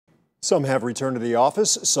Some have returned to the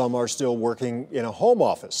office, some are still working in a home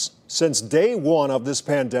office. Since day one of this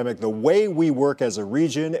pandemic, the way we work as a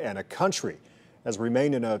region and a country has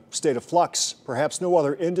remained in a state of flux. Perhaps no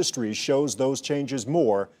other industry shows those changes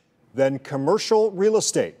more than commercial real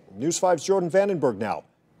estate. News 5's Jordan Vandenberg now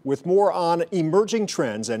with more on emerging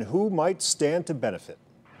trends and who might stand to benefit.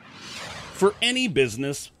 For any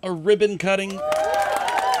business, a ribbon cutting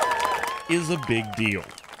is a big deal.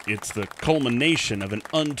 It's the culmination of an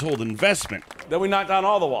untold investment. Then we knocked down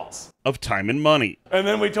all the walls. Of time and money. And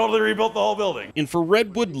then we totally rebuilt the whole building. And for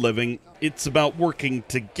Redwood Living, it's about working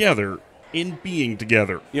together in being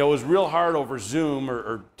together. You know, it was real hard over Zoom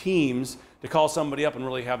or Teams to call somebody up and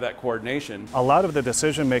really have that coordination. A lot of the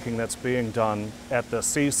decision making that's being done at the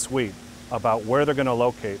C-suite about where they're going to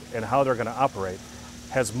locate and how they're going to operate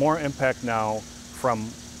has more impact now from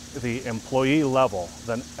the employee level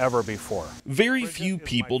than ever before. Very few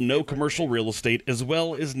people know commercial real estate as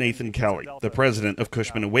well as Nathan Kelly, the president of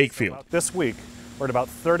Cushman & Wakefield. This week, we're at about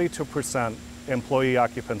 32% employee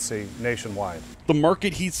occupancy nationwide. The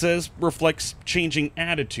market, he says, reflects changing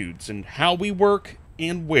attitudes in how we work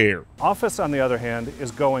and where. Office, on the other hand,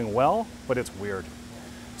 is going well, but it's weird.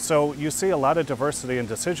 So you see a lot of diversity in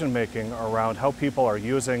decision making around how people are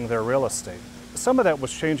using their real estate. Some of that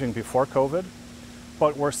was changing before COVID,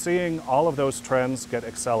 but we're seeing all of those trends get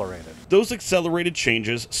accelerated. Those accelerated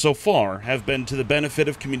changes so far have been to the benefit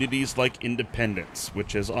of communities like Independence,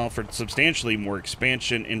 which has offered substantially more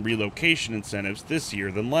expansion and relocation incentives this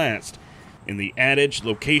year than last. And the adage,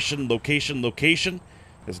 location, location, location,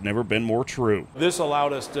 has never been more true. This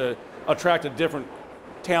allowed us to attract a different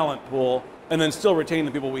talent pool and then still retain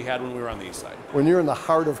the people we had when we were on the east side. When you're in the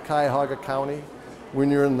heart of Cuyahoga County, when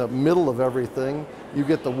you're in the middle of everything, you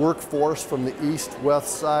get the workforce from the east,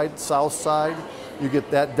 west side, south side. You get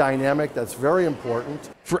that dynamic that's very important.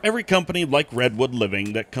 For every company like Redwood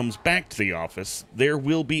Living that comes back to the office, there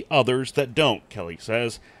will be others that don't, Kelly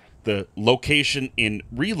says. The location in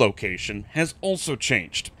relocation has also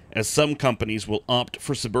changed, as some companies will opt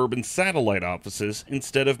for suburban satellite offices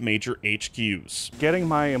instead of major HQs. Getting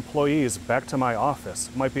my employees back to my office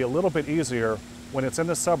might be a little bit easier when it's in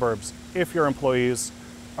the suburbs if your employees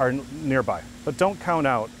are nearby. But don't count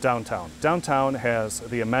out downtown. Downtown has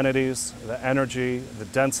the amenities, the energy, the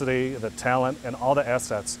density, the talent, and all the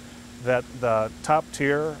assets that the top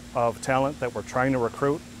tier of talent that we're trying to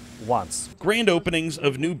recruit wants. Grand openings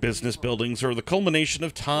of new business buildings are the culmination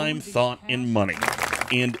of time, thought, and money.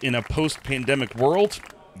 And in a post-pandemic world,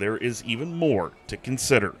 there is even more to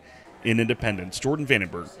consider. In Independence, Jordan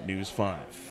Vandenberg, News 5.